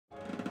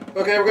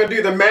Okay, we're gonna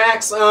do the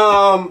max.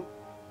 I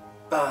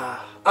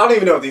don't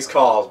even know what these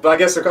called, but I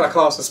guess they're gonna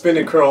call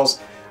suspended curls.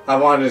 I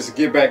wanted to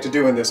get back to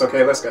doing this.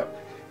 Okay, let's go.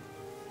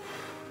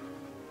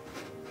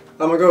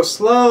 I'm gonna go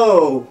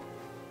slow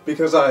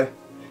because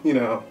you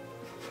know,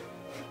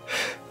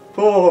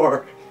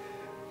 4,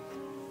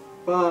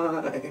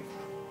 5,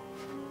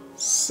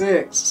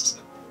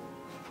 6,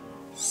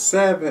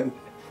 7,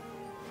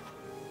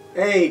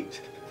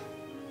 8,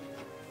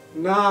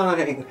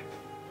 9,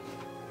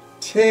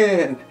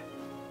 10,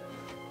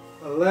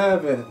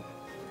 11,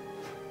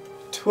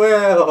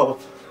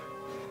 12,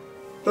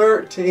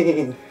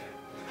 13,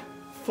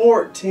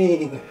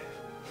 14,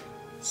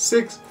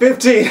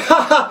 15,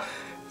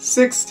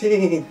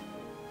 16,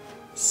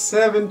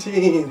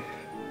 17,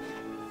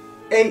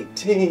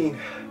 18,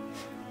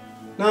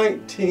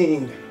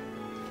 19,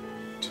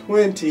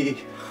 20,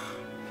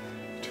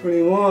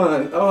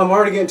 21. Oh, I'm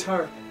already getting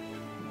tired.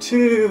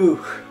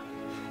 2,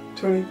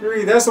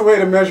 23. That's the way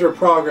to measure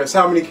progress.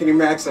 How many can you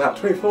max out?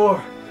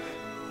 24,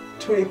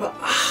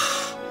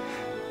 25,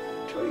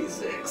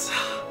 26,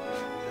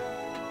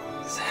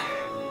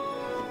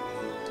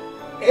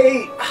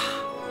 8,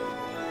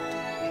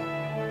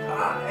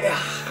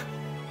 5,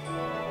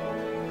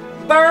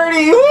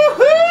 30.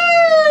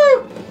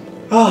 Woohoo!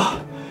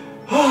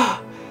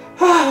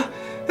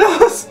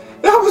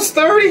 That was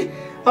 30.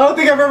 I don't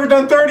think I've ever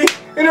done 30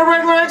 in a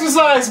regular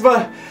exercise,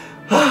 but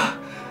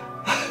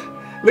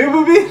leave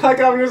a like,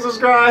 comment, and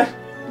subscribe.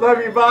 Love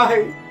you.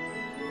 Bye.